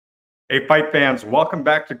Hey, fight fans, welcome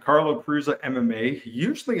back to Carlo Cruza MMA.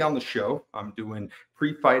 Usually on the show, I'm doing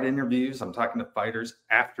pre-fight interviews. I'm talking to fighters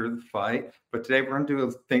after the fight. But today we're going to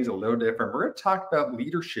do things a little different. We're going to talk about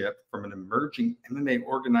leadership from an emerging MMA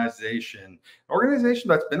organization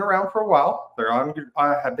that's been around for a while.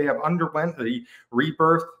 They have underwent the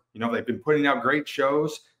rebirth. You know, they've been putting out great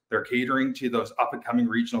shows. They're catering to those up-and-coming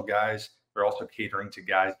regional guys. They're also catering to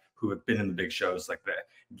guys who have been in the big shows like the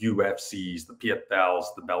UFCs, the PFLs,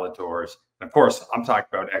 the Bellators. And of course, I'm talking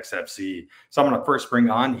about XFC. So I'm going to first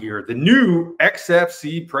bring on here the new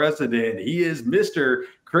XFC president. He is Mr.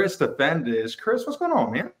 Chris Defendis. Chris, what's going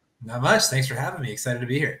on, man? Not much. Thanks for having me. Excited to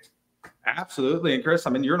be here. Absolutely. And Chris,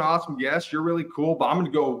 I mean, you're an awesome guest. You're really cool, but I'm going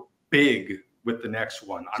to go big with the next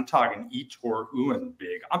one. I'm talking Ettore Ewen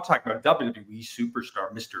big. I'm talking about WWE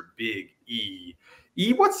superstar, Mr. Big E.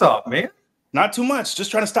 E, what's up, man? Not too much.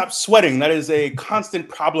 Just trying to stop sweating. That is a constant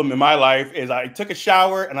problem in my life. Is I took a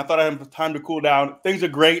shower and I thought I had time to cool down. Things are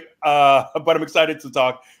great, but I'm excited to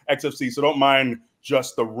talk XFC. So don't mind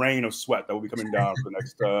just the rain of sweat that will be coming down for the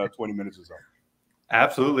next 20 minutes or so.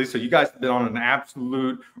 Absolutely. So you guys have been on an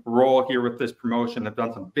absolute roll here with this promotion. Have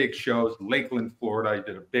done some big shows. Lakeland, Florida. You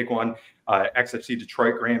did a big one. XFC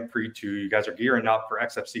Detroit Grand Prix 2. You guys are gearing up for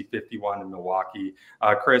XFC 51 in Milwaukee.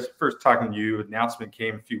 Chris, first talking to you. Announcement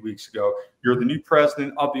came a few weeks ago. You're the new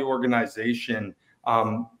president of the organization.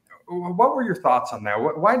 What were your thoughts on that?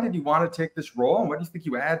 Why did you want to take this role, and what do you think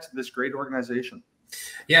you add to this great organization?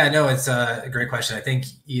 Yeah, no, it's a great question. I think,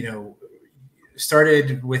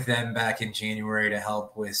 started with them back in January to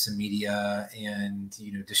help with some media and,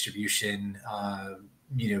 distribution,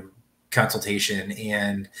 consultation,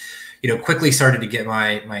 and, quickly started to get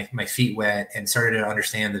my feet wet and started to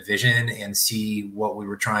understand the vision and see what we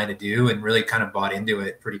were trying to do, and really kind of bought into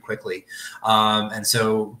it pretty quickly. And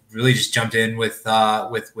so really just jumped in with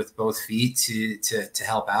both feet to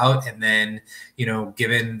help out. And then,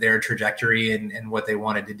 given their trajectory and what they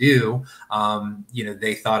wanted to do,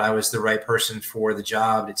 they thought I was the right person for the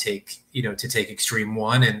job to take Extreme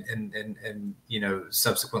One and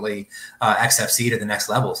subsequently XFC to the next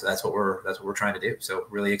level. So that's what we're trying to do. So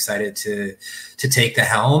really excited to take the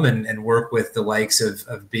helm and work with the likes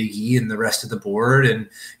of Big E and the rest of the board, and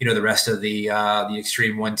the rest of the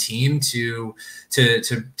Extreme One team to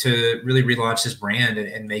really relaunch this brand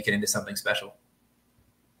and make it into something special.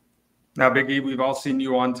 Now, Big E, we've all seen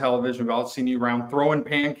you on television. We've all seen you around throwing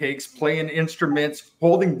pancakes, playing instruments,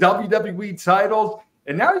 holding WWE titles,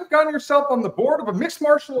 and now you've gotten yourself on the board of a mixed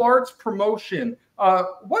martial arts promotion.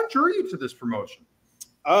 What drew you to this promotion?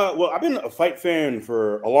 Well, I've been a fight fan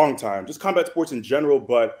for a long time, just combat sports in general,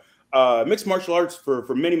 but mixed martial arts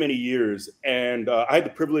for many, many years. And I had the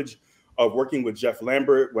privilege of working with Jeff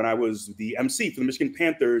Lambert when I was the MC for the Michigan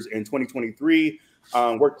Panthers in 2023,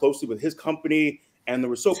 worked closely with his company, and they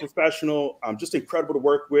were so professional, just incredible to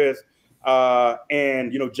work with.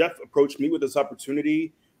 And, Jeff approached me with this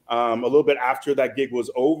opportunity a little bit after that gig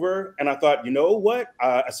was over. And I thought, you know what,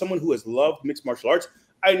 as someone who has loved mixed martial arts,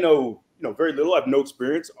 I know, very little. I have no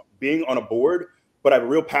experience being on a board, but I have a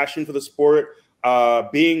real passion for the sport.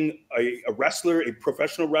 Being a wrestler, a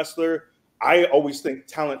professional wrestler, I always think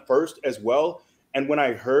talent first as well. And when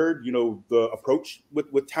I heard, the approach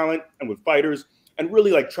with talent and with fighters, and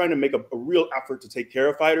really like trying to make a real effort to take care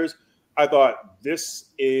of fighters, I thought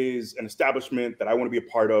this is an establishment that I want to be a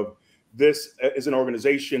part of. This is an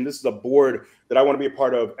organization. This is a board that I want to be a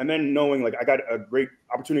part of. And then knowing like I got a great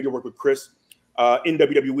opportunity to work with Chris in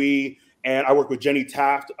WWE, and I work with Jenny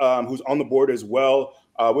Taft, who's on the board as well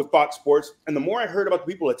with Fox Sports. And the more I heard about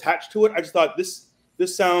the people attached to it, I just thought this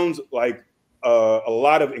sounds like a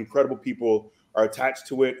lot of incredible people are attached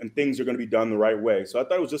to it, and things are going to be done the right way. So I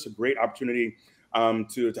thought it was just a great opportunity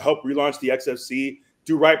to help relaunch the XFC,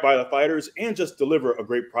 do right by the fighters, and just deliver a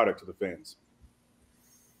great product to the fans.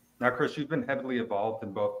 Now, Chris, you've been heavily involved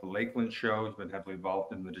in both the Lakeland show, you've been heavily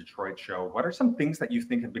involved in the Detroit show. What are some things that you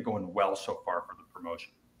think have been going well so far for the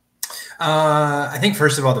promotion? I think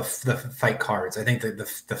first of all, the fight cards. I think that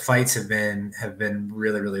the fights have been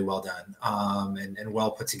really, really well done and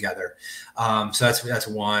well put together. So that's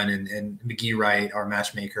one. And McGee Wright, our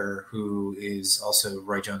matchmaker, who is also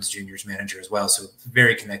Roy Jones Jr.'s manager as well, so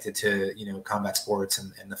very connected to combat sports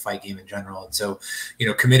and the fight game in general. And so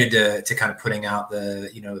committed to kind of putting out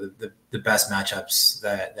the best matchups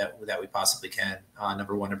that we possibly can.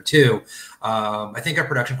 Number one, number two, I think our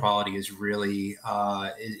production quality is really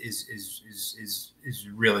is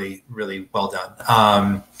really, really well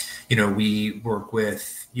done. We work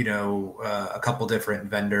with a couple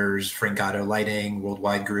different vendors, Frangato Lighting,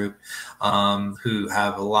 Worldwide Group, who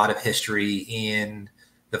have a lot of history in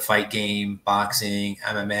the fight game, boxing,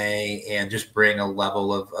 MMA, and just bring a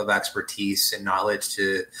level of expertise and knowledge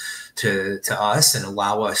to us and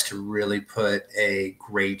allow us to really put a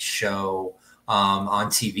great show on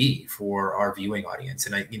TV for our viewing audience.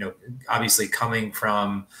 And obviously coming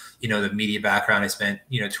from, the media background, I spent,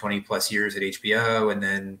 20 plus years at HBO. And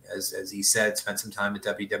then as he said, spent some time at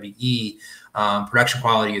WWE. Production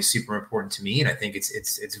quality is super important to me. And I think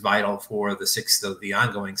it's vital for the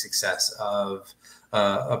ongoing success of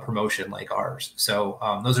a promotion like ours. So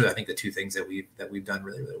those are, I think, the two things that we've done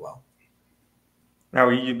really, really well. Now,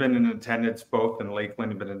 you've been in attendance both in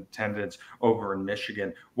Lakeland, you've been in attendance over in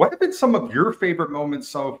Michigan. What have been some of your favorite moments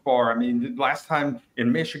so far? I mean, last time in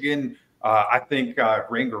Michigan, I think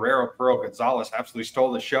Rain Guerrero, Pearl Gonzalez absolutely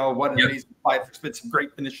stole the show. What an amazing fight. There's been some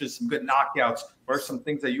great finishes, some good knockouts. What are some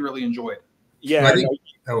things that you really enjoyed? Yeah. I think,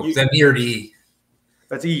 is that E or D?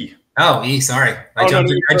 That's E. Oh, E, sorry. I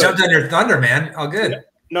jumped on your thunder, man. All good. Yeah.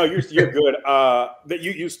 No, you're good. That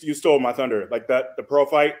you stole my thunder. Like that, the Pearl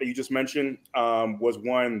fight that you just mentioned was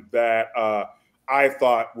one that I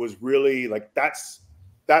thought was really like that's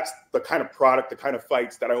the kind of product, the kind of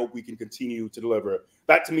fights that I hope we can continue to deliver.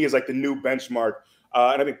 That to me is like the new benchmark.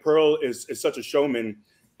 And I think Pearl is such a showman,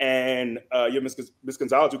 and you have Miss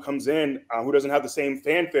Gonzalez who comes in who doesn't have the same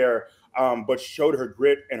fanfare, but showed her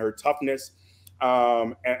grit and her toughness,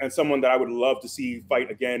 and someone that I would love to see fight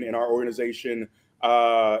again in our organization.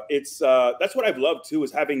 That's what I've loved too,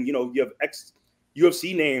 is having, you have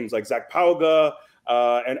ex-UFC names like Zach Pauga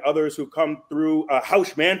and others who come through.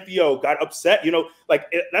 Hausch Manfio got upset,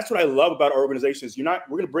 that's what I love about our organizations. We're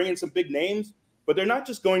going to bring in some big names, but they're not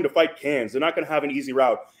just going to fight cans. They're not going to have an easy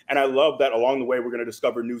route. And I love that along the way, we're going to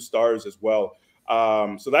discover new stars as well.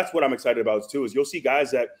 So that's what I'm excited about too, is you'll see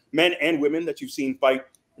guys that men and women that you've seen fight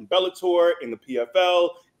in Bellator, in the PFL,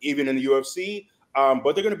 even in the UFC.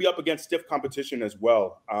 But they're going to be up against stiff competition as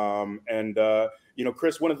well.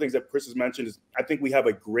 Chris, one of the things that Chris has mentioned is I think we have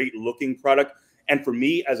a great looking product. And for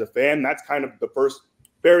me as a fan, that's kind of the first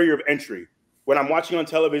barrier of entry. When I'm watching on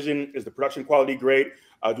television, is the production quality great?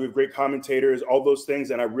 Do we have great commentators? All those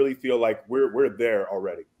things. And I really feel like we're there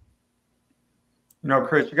already.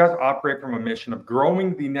 Chris, you guys operate from a mission of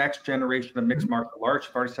growing the next generation of mixed martial arts.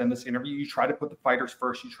 You've already said in this interview, you try to put the fighters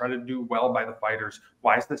first. You try to do well by the fighters.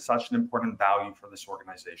 Why is this such an important value for this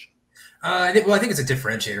organization? I think it's a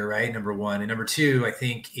differentiator, right? Number one. And number two, I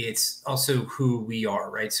think it's also who we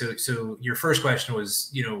are, right? So your first question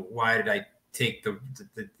was, why did I take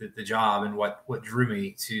the job, and what drew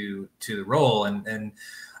me to the role? And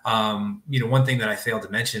one thing that I failed to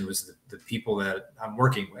mention was the people that I'm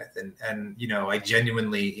working with. And I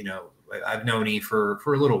genuinely, I've known E for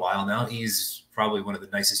a little while now. He's probably one of the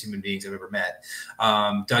nicest human beings I've ever met.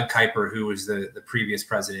 Doug Kuiper, who was the previous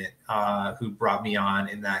president, who brought me on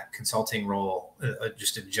in that consulting role,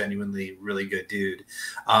 just a genuinely really good dude.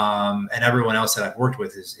 And everyone else that I've worked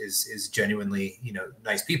with is genuinely,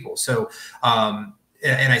 nice people. So,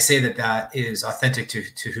 and I say that is authentic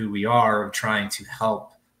to who we are, of trying to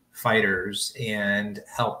help fighters and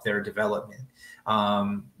help their development.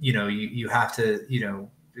 You have to,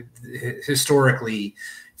 historically,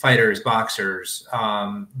 fighters, boxers,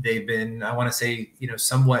 they've been, I want to say,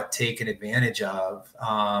 somewhat taken advantage of.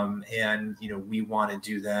 And we want to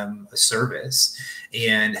do them a service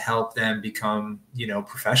and help them become,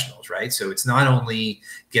 professionals, right? So it's not only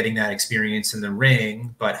getting that experience in the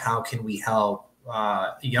ring, but how can we help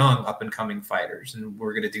young up and coming fighters? And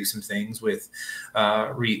we're going to do some things with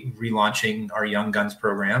relaunching our Young Guns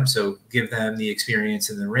program. So give them the experience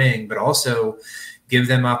in the ring, but also give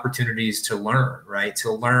them opportunities to learn, right?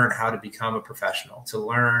 To learn how to become a professional, to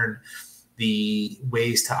learn the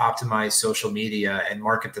ways to optimize social media and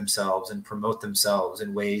market themselves and promote themselves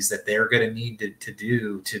in ways that they're going to need to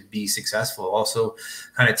do to be successful. Also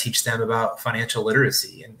kind of teach them about financial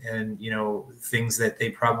literacy and things that they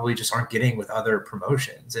probably just aren't getting with other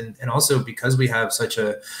promotions. And also, because we have such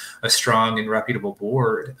a strong and reputable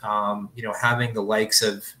board, having the likes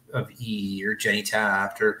of E or Jenny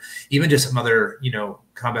Taft, or even just some other,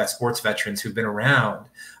 combat sports veterans who've been around,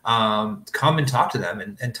 come and talk to them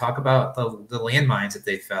and talk about the landmines that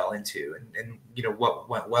they fell into and what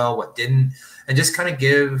went well, what didn't, and just kind of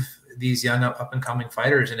give these young up and coming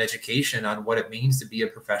fighters an education on what it means to be a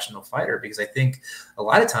professional fighter. Because I think a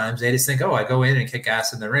lot of times they just think, oh, I go in and kick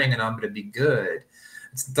ass in the ring and I'm going to be good.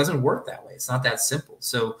 It doesn't work that way. It's not that simple.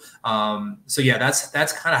 So yeah,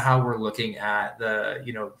 that's kind of how we're looking at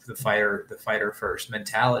the fighter first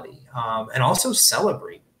mentality, and also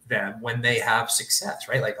celebrate them when they have success,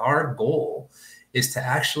 right? Like our goal is to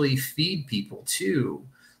actually feed people to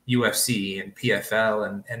UFC and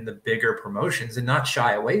PFL and the bigger promotions and not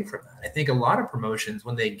shy away from that. I think a lot of promotions,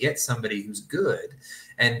 when they get somebody who's good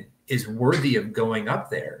and is worthy of going up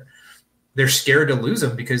there, they're scared to lose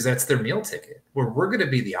them because that's their meal ticket. Where we're going to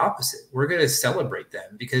be the opposite. We're going to celebrate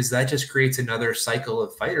them because that just creates another cycle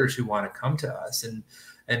of fighters who want to come to us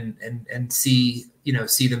and see,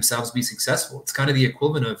 see themselves be successful. It's kind of the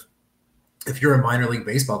equivalent of if you're a minor league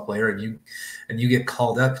baseball player and you get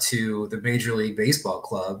called up to the Major League Baseball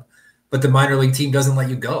club, but the minor league team doesn't let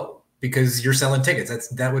you go because you're selling tickets.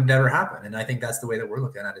 That would never happen. And I think that's the way that we're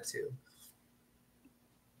looking at it too.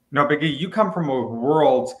 Now, Big E, you come from a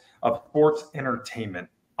world of sports entertainment.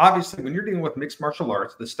 Obviously, when you're dealing with mixed martial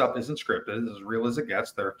arts, this stuff isn't scripted. It's as real as it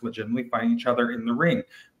gets. They're legitimately fighting each other in the ring.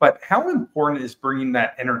 But how important is bringing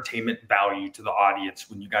that entertainment value to the audience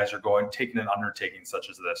when you guys are taking an undertaking such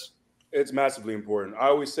as this? It's massively important. I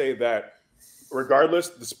always say that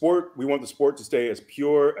regardless, we want the sport to stay as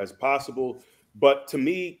pure as possible. But to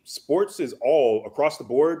me, sports is all across the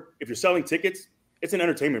board. If you're selling tickets, it's an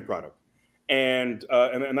entertainment product. And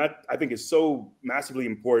that I think is so massively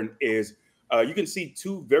important is you can see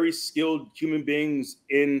two very skilled human beings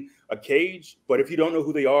in a cage, but if you don't know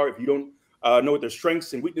who they are, if you don't know what their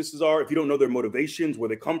strengths and weaknesses are, if you don't know their motivations, where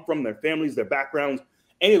they come from, their families, their backgrounds,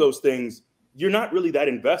 any of those things, you're not really that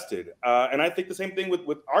invested. And I think the same thing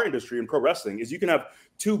with our industry in pro wrestling is you can have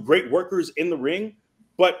two great workers in the ring,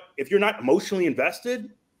 but if you're not emotionally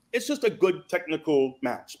invested, it's just a good technical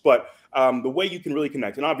match. But the way you can really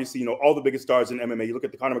connect, and obviously, all the biggest stars in MMA, you look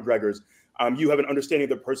at the Conor McGregors, you have an understanding of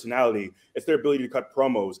their personality. It's their ability to cut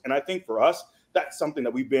promos. And I think for us, that's something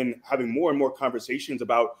that we've been having more and more conversations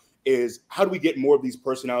about is how do we get more of these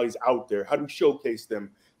personalities out there? How do we showcase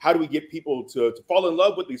them? How do we get people to fall in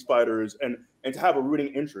love with these fighters and to have a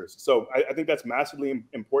rooting interest? So I think that's massively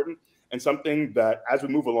important and something that as we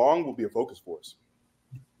move along will be a focus for us.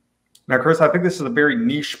 Now, Chris, I think this is a very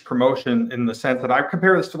niche promotion in the sense that I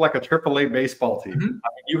compare this to like a AAA baseball team. Mm-hmm. I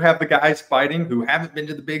mean, you have the guys fighting who haven't been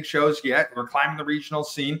to the big shows yet, who are climbing the regional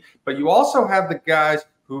scene, but you also have the guys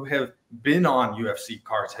who have been on UFC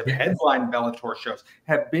cards, have headlined Bellator shows,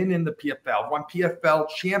 have been in the PFL, won PFL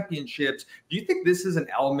championships. Do you think this is an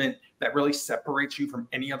element that really separates you from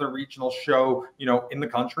any other regional show, in the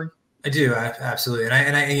country? I do, absolutely,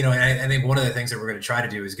 and I think one of the things that we're going to try to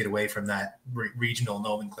do is get away from that regional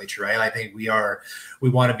nomenclature, right? I think we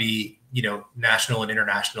want to be, national and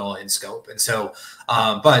international in scope, and so,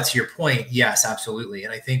 but to your point, yes, absolutely,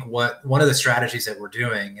 and I think one of the strategies that we're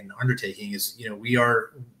doing and undertaking is,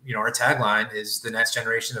 our tagline is the next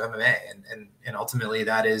generation of MMA, and ultimately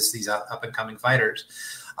that is these up and coming fighters.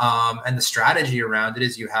 And the strategy around it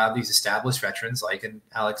is you have these established veterans like an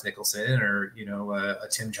Alex Nicholson or, a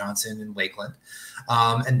Tim Johnson in Lakeland.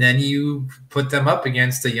 And then you put them up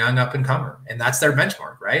against a young up and comer, and that's their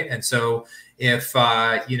benchmark. Right. And so if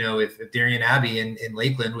Darian Abbey in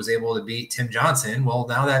Lakeland was able to beat Tim Johnson, well,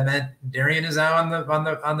 now that meant Darian is now on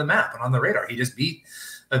the map and on the radar. He just beat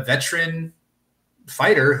a veteran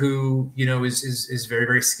fighter who is very,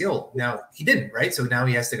 very skilled. Now he didn't, right? So now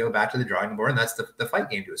he has to go back to the drawing board, and that's the fight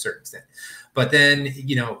game to a certain extent. But then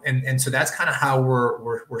and so that's kind of how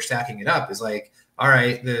we're stacking it up. Is like, all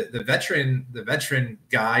right, the veteran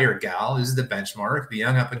guy or gal is the benchmark. The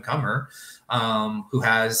young up and comer who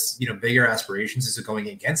has bigger aspirations is going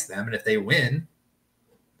against them, and if they win,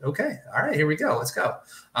 okay, all right, here we go, let's go.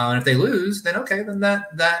 And if they lose, then okay, then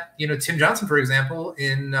that Tim Johnson, for example,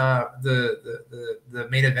 in the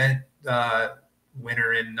main event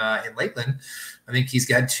winner in Lakeland, I think he's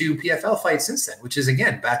got 2 PFL fights since then, which is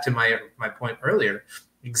again back to my point earlier,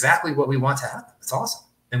 exactly what we want to happen. It's awesome,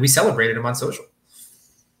 and we celebrated him on social.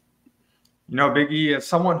 Big E, as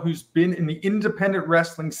someone who's been in the independent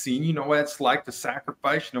wrestling scene, you know what it's like to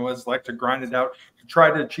sacrifice, you know what it's like to grind it out, to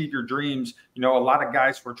try to achieve your dreams. A lot of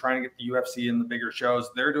guys who are trying to get the UFC and the bigger shows,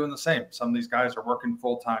 they're doing the same. Some of these guys are working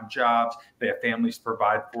full-time jobs. They have families to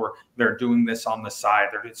provide for. They're doing this on the side.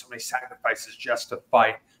 They're doing so many sacrifices just to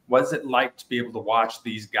fight. What is it like to be able to watch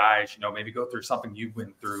these guys, maybe go through something you've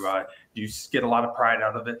been through? Do you get a lot of pride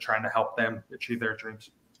out of it, trying to help them achieve their dreams?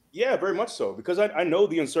 Yeah, very much so, because I know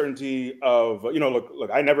the uncertainty of, look,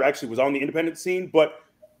 I never actually was on the independent scene, but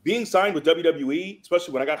being signed with WWE,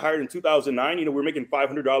 especially when I got hired in 2009, we're making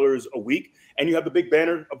 $500 a week, and you have the big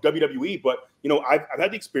banner of WWE. But, I've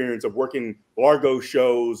had the experience of working Largo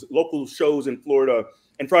shows, local shows in Florida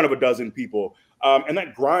in front of a dozen people, and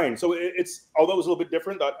that grind. So it's, although it was a little bit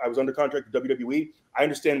different, I was under contract with WWE, I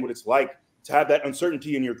understand what it's like to have that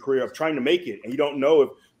uncertainty in your career of trying to make it, and you don't know if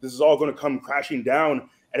this is all going to come crashing down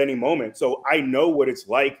at any moment. So I know what it's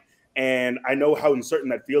like, and I know how uncertain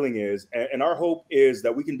that feeling is. And our hope is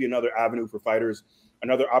that we can be another avenue for fighters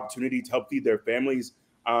another opportunity to help feed their families.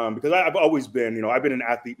 Because I've always been, you know, I've been an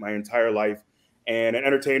athlete my entire life and an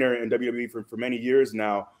entertainer in WWE for many years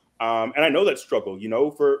now. And I know that struggle, you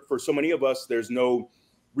know, for so many of us, there's no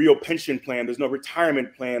real pension plan. There's no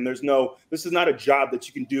retirement plan. This is not a job that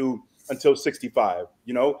you can do until 65,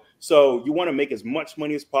 you know? So you want to make as much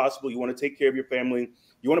money as possible. You want to take care of your family.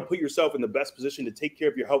 You want to put yourself in the best position to take care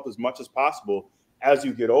of your health as much as possible as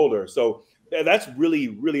you get older. So that's really,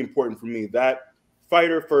 really important for me. That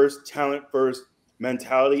fighter first, talent first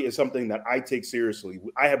mentality is something that I take seriously.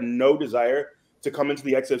 I have no desire to come into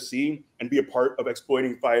the XFC and be a part of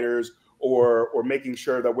exploiting fighters or making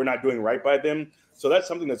sure that we're not doing right by them. So that's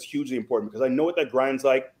something that's hugely important because I know what that grind's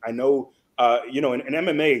like. I know, you know, and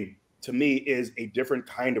MMA to me is a different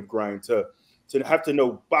kind of grind to have to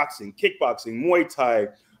know boxing, kickboxing, Muay Thai,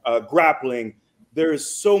 grappling. There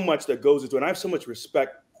is so much that goes into it. And I have so much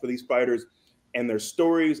respect for these fighters and their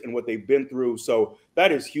stories and what they've been through. So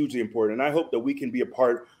that is hugely important. And I hope that we can be a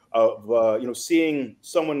part of, you know, seeing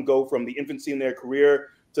someone go from the infancy in their career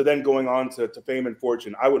to then going on to fame and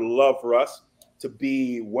fortune. I would love for us to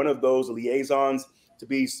be one of those liaisons, to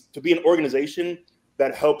be an organization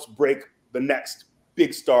that helps break the next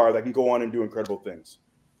big star that can go on and do incredible things.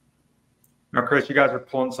 Now, Chris, you guys are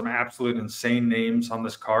pulling some absolute insane names on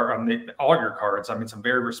this card, on all your cards. I mean, some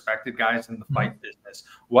very respected guys in the fight business.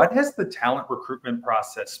 What has the talent recruitment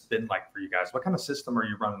process been like for you guys? What kind of system are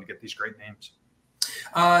you running to get these great names?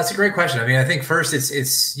 It's a great question. I mean, I think first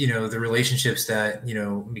it's you know, the relationships that, you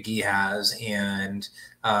know, McGee has, and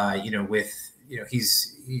you know, with, you know,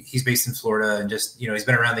 he's based in Florida, and just, you know, he's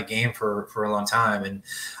been around the game for a long time, and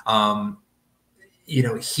you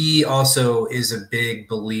know, he also is a big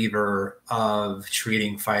believer of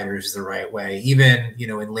treating fighters the right way. Even, you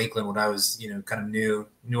know, in Lakeland, when I was, you know, kind of new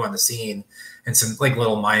on the scene, and some like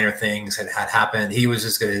little minor things had happened, he was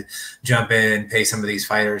just going to jump in and pay some of these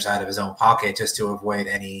fighters out of his own pocket just to avoid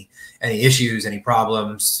any issues, any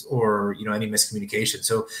problems, or, you know, any miscommunication.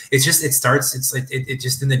 So it's just, it's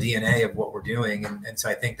just in the DNA of what we're doing. And so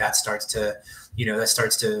I think that starts to, you know,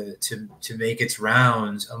 to make its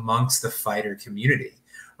rounds amongst the fighter community.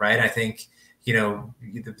 Right. I think, you know,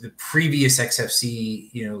 the previous XFC,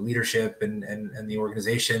 you know, leadership and the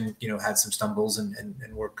organization, you know, had some stumbles, and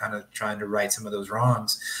we're kind of trying to right some of those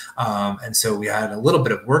wrongs. And so we had a little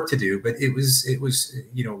bit of work to do, but it was,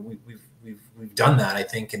 you know, we've done that, I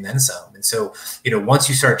think, and then some. And so, you know, once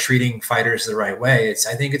you start treating fighters the right way,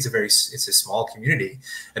 I think it's a small community,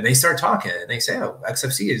 and they start talking and they say, oh,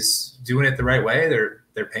 XFC is doing it the right way.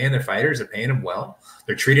 They're paying their fighters, they're paying them well.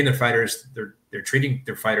 They're treating their fighters, they're treating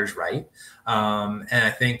their fighters right. And I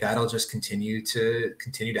think that'll just continue to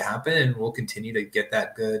happen, and we'll continue to get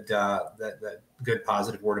that good, that good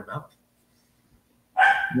positive word of mouth.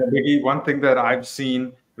 Yeah, Biggie, one thing that I've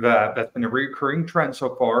seen that's been a recurring trend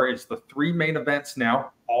so far is the 3 main events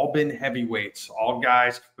now all been heavyweights, all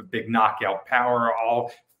guys with big knockout power,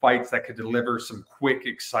 all fights that could deliver some quick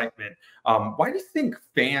excitement. Why do you think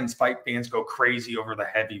fight fans go crazy over the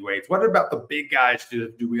heavyweights? What about the big guys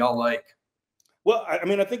do we all like? Well, I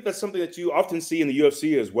mean, I think that's something that you often see in the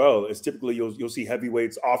UFC as well. Is typically you'll see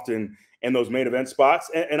heavyweights often in those main event spots,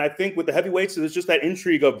 and I think with the heavyweights, there's just that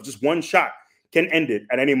intrigue of just one shot can end it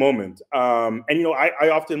at any moment. And you know, I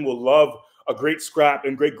often will love a great scrap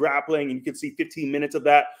and great grappling, and you can see 15 minutes of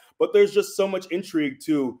that. But there's just so much intrigue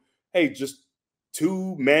to, hey, just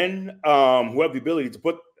 2 men who have the ability to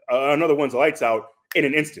put another one's lights out in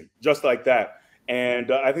an instant, just like that.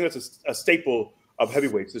 And I think that's a staple of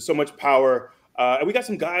heavyweights. There's so much power. And we got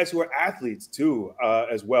some guys who are athletes too,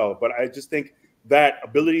 as well. But I just think that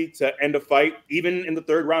ability to end a fight, even in the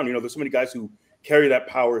 3rd round, you know, there's so many guys who carry that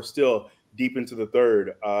power still deep into the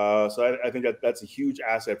 3rd. So I think that's a huge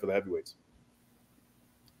asset for the heavyweights.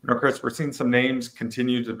 You know, Chris, we're seeing some names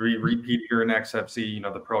continue to be repeated here in XFC. You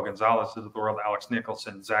know, the Pearl Gonzalez's of the world, Alex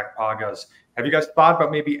Nicholson, Zach Pagas. Have you guys thought about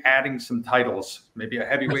maybe adding some titles, maybe a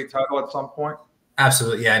heavyweight title at some point?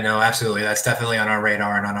 Absolutely, yeah, no, absolutely. That's definitely on our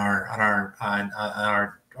radar and on our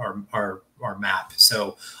map.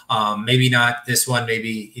 So maybe not this one.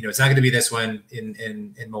 Maybe, you know, it's not going to be this one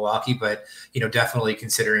in Milwaukee, but, you know, definitely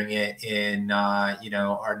considering it in you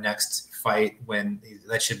know, our next fight, when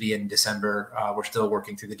that should be in December. We're still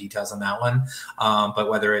working through the details on that one. But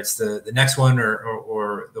whether it's the next one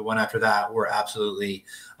or the one after that, we're absolutely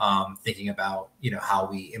thinking about, you know, how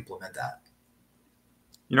we implement that.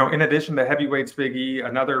 You know, in addition to heavyweights, Big E,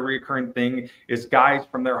 another recurring thing is guys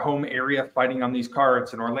from their home area fighting on these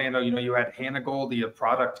cards. In Orlando, you know, you had Hannah Goldie, a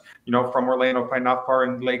product, you know, from Orlando, fighting off far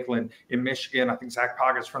in Lakeland. In Michigan, I think Zach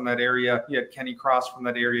Paga's from that area. You had Kenny Cross from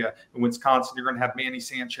that area. In Wisconsin, you're going to have Manny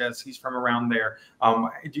Sanchez. He's from around there. Do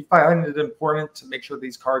you find it important to make sure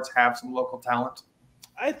these cards have some local talent?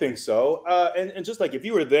 I think so. And just like if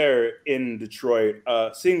you were there in Detroit,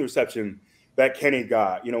 seeing the reception that Kenny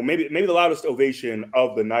got, you know, maybe the loudest ovation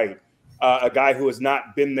of the night, a guy who has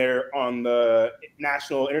not been there on the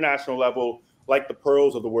international level like the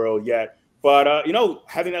Pearls of the world yet. But, you know,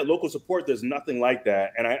 having that local support, there's nothing like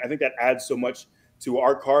that. And I think that adds so much to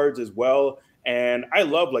our cards as well. And I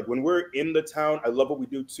love, like, when we're in the town, I love what we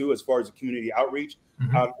do, too, as far as the community outreach.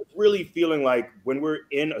 Really feeling like when we're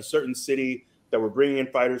in a certain city that we're bringing in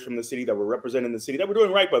fighters from the city, that we're representing the city, that we're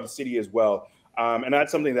doing right by the city as well. And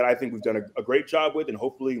that's something that I think we've done a great job with, and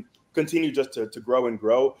hopefully continue just to grow and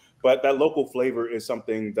grow. But that local flavor is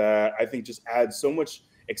something that I think just adds so much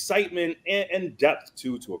excitement and depth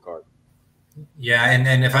to a card. Yeah,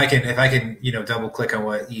 and if I can, you know, double click on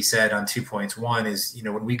what he said on 2 points. One is, you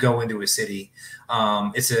know, when we go into a city,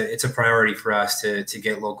 it's a priority for us to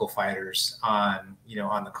get local fighters on, you know,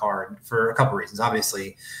 on the card for a couple reasons.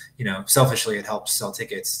 Obviously, you know, selfishly it helps sell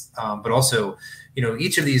tickets, but also, you know,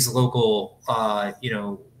 each of these local,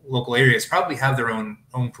 local areas probably have their own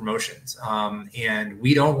promotions, and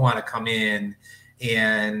we don't want to come in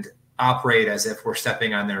and operate as if we're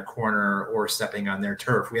stepping on their corner or stepping on their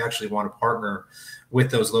turf. We actually want to partner with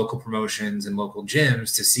those local promotions and local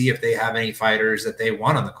gyms to see if they have any fighters that they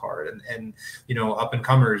want on the card, and you know, up and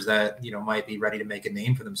comers that, you know, might be ready to make a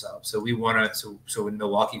name for themselves. So we want to, so in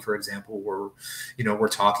Milwaukee, for example, we're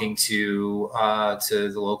talking to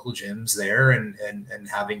the local gyms there and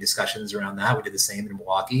having discussions around that. We did the same in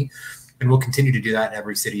Milwaukee. And we'll continue to do that in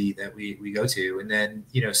every city that we go to. And then,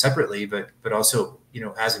 you know, separately, but also, you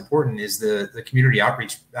know, as important is the community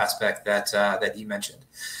outreach aspect that he mentioned.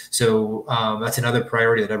 So that's another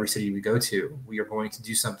priority that every city we go to. We are going to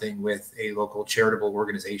do something with a local charitable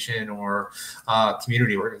organization or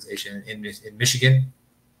community organization. In Michigan,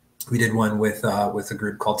 we did one with a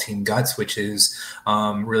group called Team Guts, which is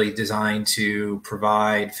really designed to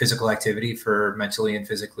provide physical activity for mentally and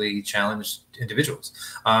physically challenged individuals,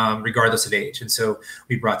 regardless of age. And so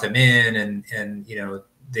we brought them in, and you know,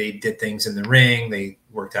 they did things in the ring. They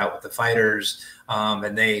worked out with the fighters,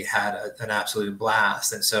 and they had an absolute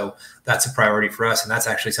blast. And so that's a priority for us. And that's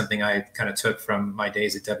actually something I kind of took from my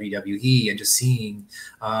days at WWE, and just seeing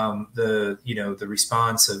the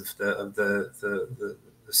response of the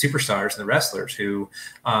superstars and the wrestlers who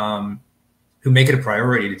make it a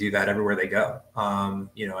priority to do that everywhere they go.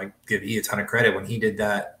 You know, I give he a ton of credit when he did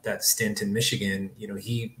that stint in Michigan. You know,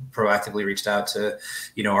 he proactively reached out to,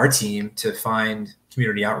 you know, our team to find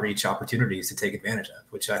community outreach opportunities to take advantage of,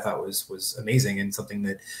 which I thought was amazing, and something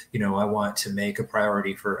that, you know, I want to make a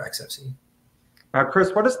priority for XFC. Now,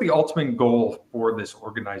 Chris, what is the ultimate goal for this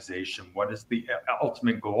organization? What is the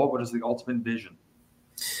ultimate goal? What is the ultimate vision?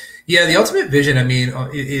 Yeah, the ultimate vision, I mean,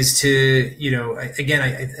 is to, you know, again,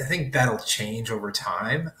 I think that'll change over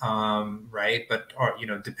time, right? But, or, you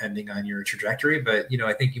know, depending on your trajectory. But, you know,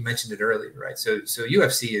 I think you mentioned it earlier, right? So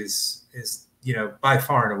UFC is you know, by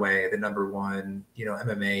far and away the #1, you know,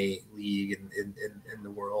 MMA league in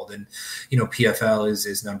the world. And, you know, PFL is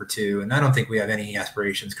 #2. And I don't think we have any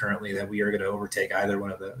aspirations currently that we are going to overtake either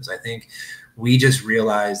one of those. I think we just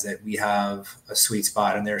realize that we have a sweet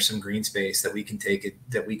spot, and there's some green space that we can take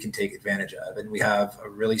advantage of. And we have a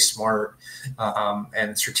really smart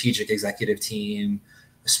and strategic executive team,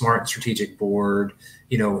 a smart and strategic board,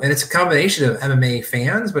 you know, and it's a combination of MMA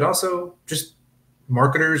fans, but also just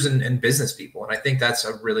marketers and business people. And I think that's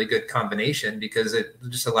a really good combination, because it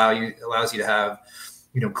just allows you to have,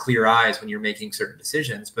 you know, clear eyes when you're making certain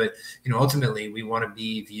decisions. But, you know, ultimately we want to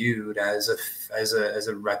be viewed as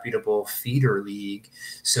a reputable feeder league.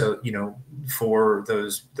 So, you know, for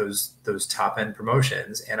those top end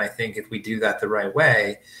promotions. And I think if we do that the right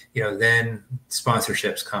way, you know, then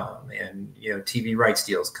sponsorships come, and, you know, TV rights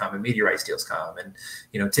deals come, and media rights deals come, and,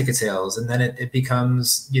 you know, ticket sales. And then it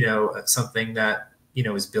becomes, you know, something that, you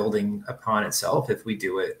know, is building upon itself if we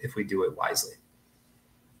do it wisely.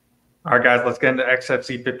 All right, guys, let's get into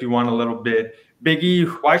XFC 51 a little bit. Big E,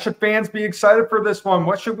 why should fans be excited for this one?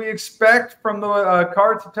 What should we expect from the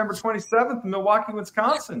card September 27th in Milwaukee,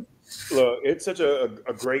 Wisconsin? Look, it's such a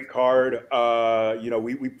great card. You know,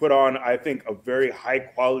 we put on, I think, a very high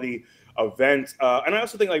quality event. And I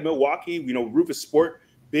also think, like, Milwaukee, you know, Rufus Sport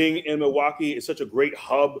being in Milwaukee is such a great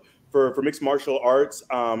hub for mixed martial arts.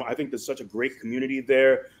 I think there's such a great community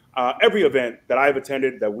there. Every event that I've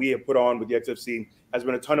attended that we have put on with the XFC has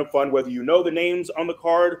been a ton of fun, whether you know the names on the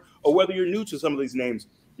card or whether you're new to some of these names.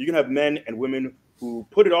 You can have men and women who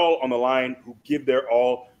put it all on the line, who give their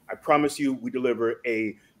all. I promise you, we deliver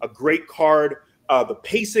a great card. The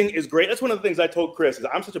pacing is great. That's one of the things I told Chris, is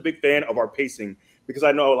I'm such a big fan of our pacing, because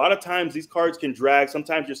I know a lot of times these cards can drag.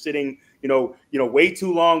 Sometimes you're sitting, way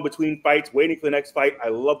too long between fights, waiting for the next fight. I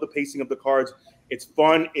love the pacing of the cards. It's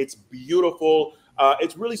fun. It's beautiful.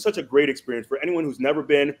 It's really such a great experience for anyone who's never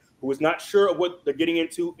been, who is not sure of what they're getting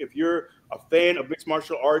into. If you're a fan of mixed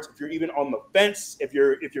martial arts, if you're even on the fence, if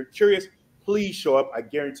you're curious, please show up. I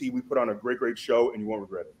guarantee we put on a great, great show, and you won't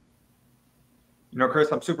regret it.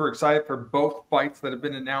 Chris, I'm super excited for both fights that have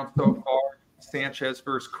been announced so far. Sanchez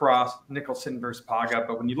versus Cross, Nicholson versus Paga.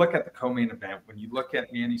 But when you look at the co-main event, when you look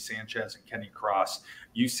at Manny Sanchez and Kenny Cross,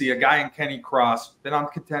 you see a guy in Kenny Cross, been on the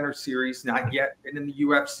Contender Series, not yet been in the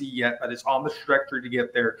UFC yet, but is on the trajectory to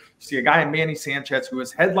get there. You see a guy in Manny Sanchez who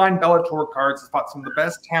has headlined Bellator cards, has fought some of the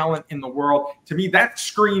best talent in the world. To me, that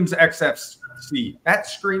screams XFC. That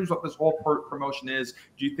screams what this whole promotion is.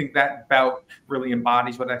 Do you think that bout really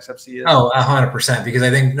embodies what XFC is? Oh, 100%. Because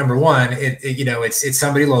I think, number one, it's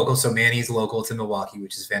somebody local. So Manny's local to Milwaukee,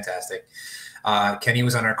 which is fantastic. Kenny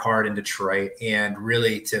was on our card in Detroit, and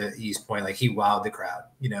really, to his point, like, he wowed the crowd.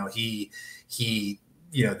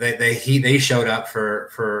 They showed up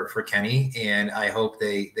for Kenny, and I hope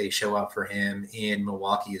they show up for him in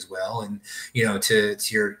Milwaukee as well. And to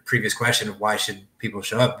your previous question of why should people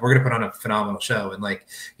show up, we're going to put on a phenomenal show. And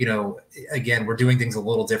again, we're doing things a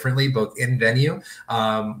little differently, both in venue.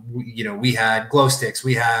 We had glow sticks,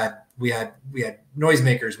 we had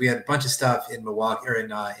noisemakers, we had a bunch of stuff in Milwaukee, or in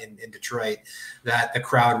Detroit, that the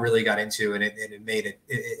crowd really got into, and it made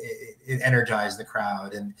it energized the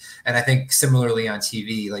crowd. And I think similarly on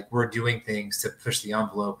TV, like, we're doing things to push the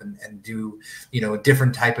envelope and do a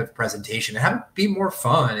different type of presentation and have it be more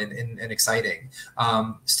fun and exciting.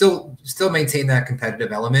 Still maintain that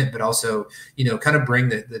competitive element, but also kind of bring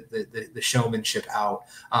the showmanship out,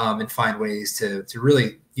 and find ways to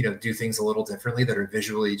really do things a little differently that are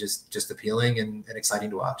visually just appealing and exciting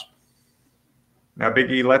to watch. Now,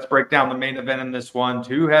 Big E, let's break down the main event in this one.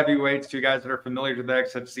 Two heavyweights, two guys that are familiar to the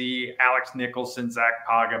XFC, Alex Nicholson, Zach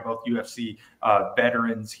Paga, both UFC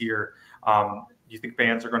veterans here. Do you think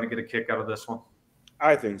fans are going to get a kick out of this one?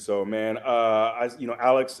 I think so, man.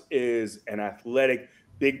 Alex is an athletic,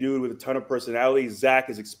 big dude with a ton of personality. Zach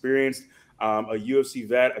is experienced, a UFC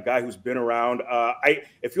vet, a guy who's been around.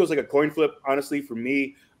 It feels like a coin flip, honestly, for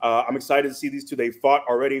me. I'm excited to see these two. They fought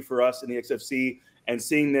already for us in the XFC, and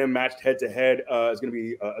seeing them matched head to head is going to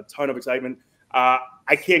be a ton of excitement.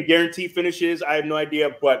 I can't guarantee finishes. I have no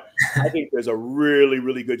idea, but I think there's a really,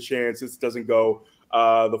 really good chance this doesn't go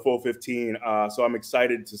the full 15. So I'm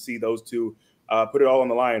excited to see those two put it all on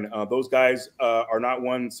the line. Those guys are not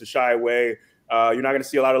ones to shy away. You're not going to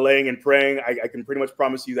see a lot of laying and praying. I can pretty much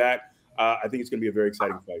promise you that. I think it's going to be a very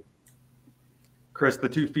exciting fight. Chris, the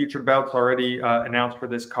two featured bouts already announced for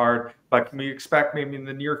this card, but can we expect maybe in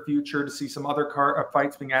the near future to see some other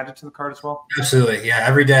fights being added to the card as well? Absolutely. Yeah.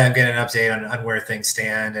 Every day I'm getting an update on where things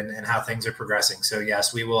stand and how things are progressing. So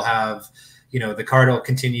yes, we will have, the card will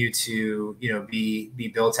continue to,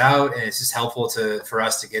 be built out, and it's just helpful for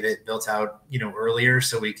us to get it built out, earlier,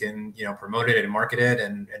 so we can, promote it and market it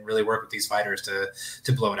and really work with these fighters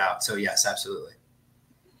to blow it out. So yes, absolutely.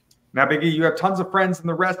 Now, Big E, you have tons of friends in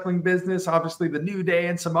the wrestling business, obviously the New Day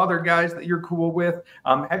and some other guys that you're cool with.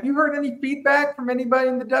 Have you heard any feedback from anybody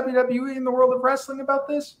in the WWE, in the world of wrestling, about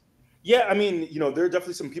this? Yeah, I mean, there are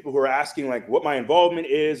definitely some people who are asking, like, what my involvement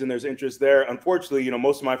is, and there's interest there. Unfortunately,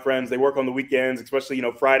 most of my friends, they work on the weekends, especially,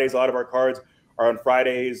 Fridays. A lot of our cards are on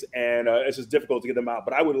Fridays, and it's just difficult to get them out.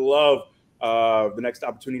 But I would love the next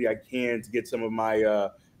opportunity I can to get some of my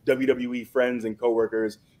WWE friends and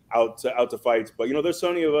coworkers out to fights. But there's so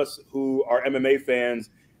many of us who are MMA fans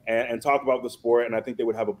and talk about the sport, and I think they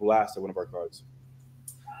would have a blast at one of our cards.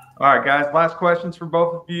 All right, guys, last questions for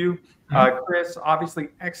both of you. Chris, obviously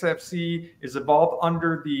XFC is evolved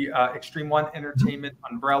under the Extreme One Entertainment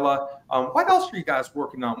umbrella. What else are you guys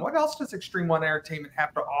working on? What else does Extreme One Entertainment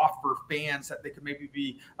have to offer fans that they could maybe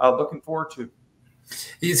be looking forward to?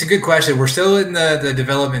 It's a good question. We're still in the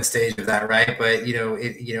development stage of that, right? But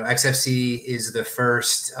XFC is the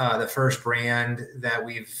first brand that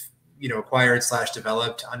we've acquired /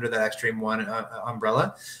 developed under that Extreme One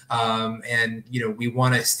umbrella, and we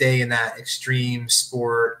want to stay in that extreme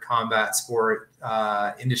sport, combat sport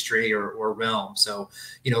industry or realm. So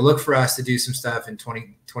look for us to do some stuff in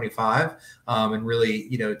 2025, and really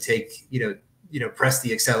take press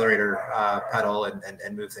the accelerator pedal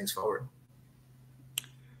and move things forward.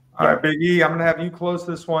 All right, Big E, I'm going to have you close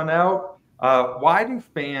this one out. Why do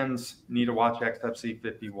fans need to watch XFC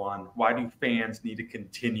 51? Why do fans need to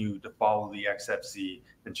continue to follow the XFC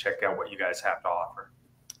and check out what you guys have to offer?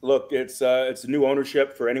 Look, it's a new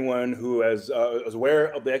ownership for anyone who is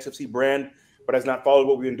aware of the XFC brand, but has not followed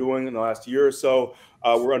what we've been doing in the last year or so.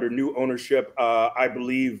 We're under new ownership. I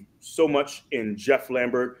believe so much in Jeff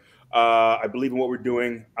Lambert. I believe in what we're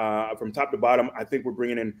doing from top to bottom. I think we're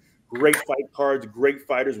bringing in great fight cards, great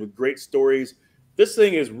fighters with great stories. This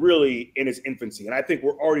thing is really in its infancy, and I think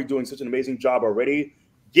we're already doing such an amazing job already.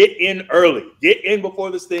 Get in early. Get in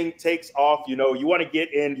before this thing takes off. You know, you want to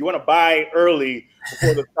get in. You want to buy early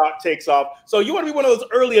before the stock takes off. So you want to be one of those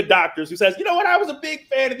early adopters who says, you know what, I was a big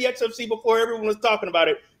fan of the XFC before everyone was talking about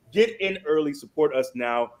it. Get in early. Support us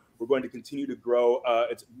now. We're going to continue to grow.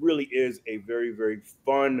 It really is a very, very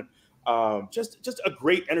fun, just a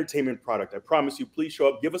great entertainment product. I promise you. Please show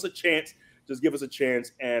up. Give us a chance. Just give us a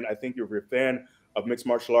chance. And I think if you're a fan of mixed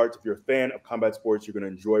martial arts, if you're a fan of combat sports, you're going to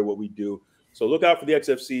enjoy what we do. So look out for the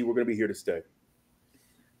XFC. We're going to be here to stay.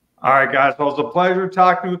 All right, guys. Well, it was a pleasure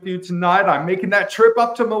talking with you tonight. I'm making that trip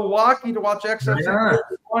up to Milwaukee to watch XFC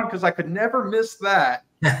because I could never miss that.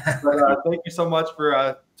 But thank you so much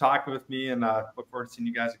for talking with me, and look forward to seeing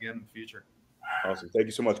you guys again in the future. Awesome. Thank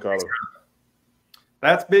you so much, Carlo.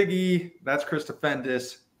 That's Big E. That's Chris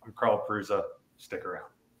Defendis. I'm Carlo Prusa. Stick around.